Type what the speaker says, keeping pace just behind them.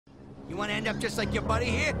You wanna end up just like your buddy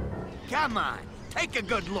here? Come on, take a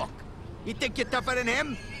good look. You think you're tougher than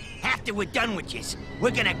him? After we're done with you,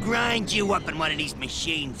 we're gonna grind you up in one of these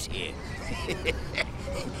machines here.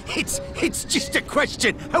 It's just a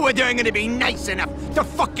question of whether I'm gonna be nice enough to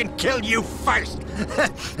fucking kill you first.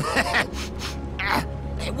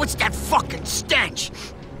 Hey, what's that fucking stench?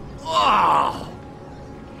 Oh!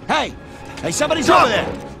 Hey! Hey, somebody's over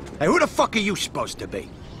there! Hey, who the fuck are you supposed to be?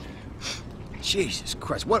 Jesus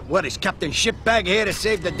Christ, what is Captain Shitbag here to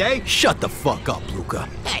save the day? Shut the fuck up, Luca.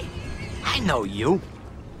 Hey, I know you.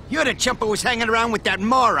 You're the chump who was hanging around with that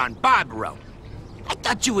moron, Barbaro. I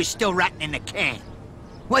thought you was still rotting in the can.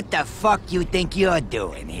 What the fuck you think you're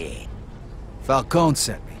doing here? Falcone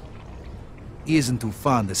sent me. He isn't too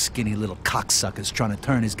fond of skinny little cocksuckers trying to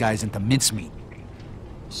turn his guys into mincemeat.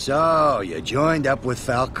 So, you joined up with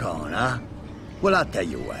Falcone, huh? Well, I'll tell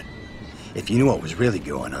you what. If you knew what was really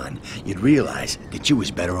going on, you'd realize that you was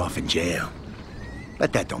better off in jail.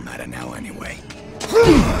 But that don't matter now anyway.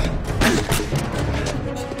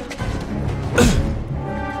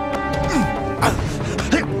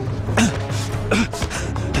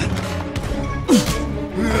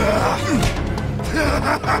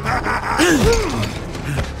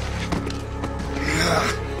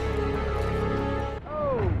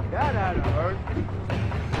 Oh, that ought to hurt.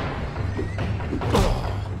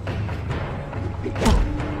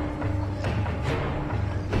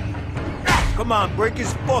 Come on, break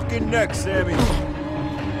his fucking neck, Sammy.